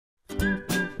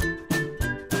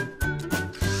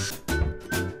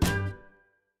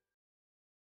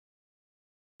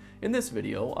In this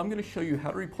video, I'm going to show you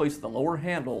how to replace the lower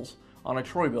handles on a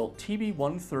Troy-Bilt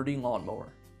TB130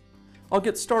 lawnmower. I'll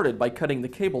get started by cutting the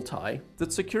cable tie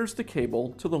that secures the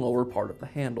cable to the lower part of the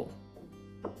handle.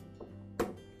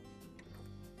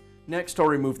 Next, I'll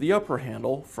remove the upper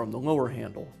handle from the lower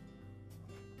handle.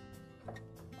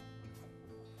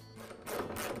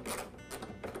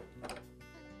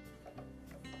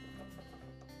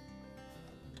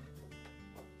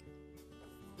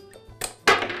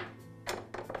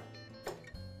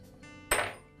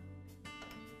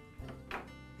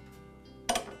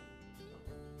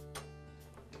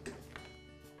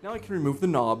 Now I can remove the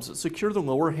knobs that secure the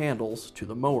lower handles to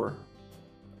the mower.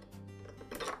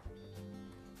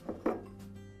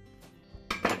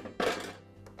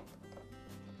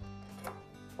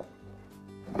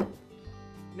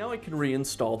 Now I can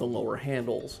reinstall the lower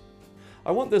handles.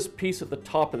 I want this piece at the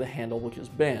top of the handle, which is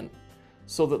bent,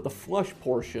 so that the flush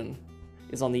portion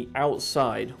is on the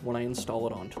outside when I install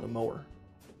it onto the mower.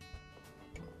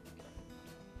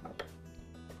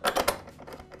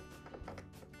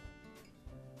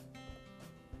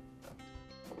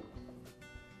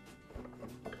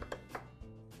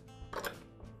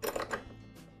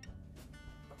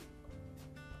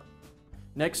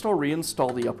 Next, I'll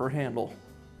reinstall the upper handle.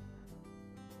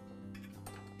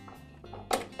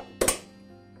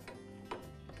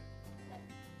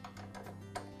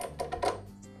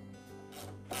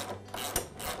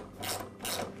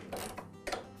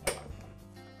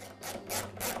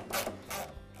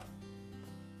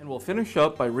 And we'll finish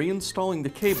up by reinstalling the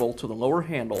cable to the lower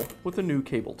handle with a new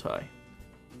cable tie.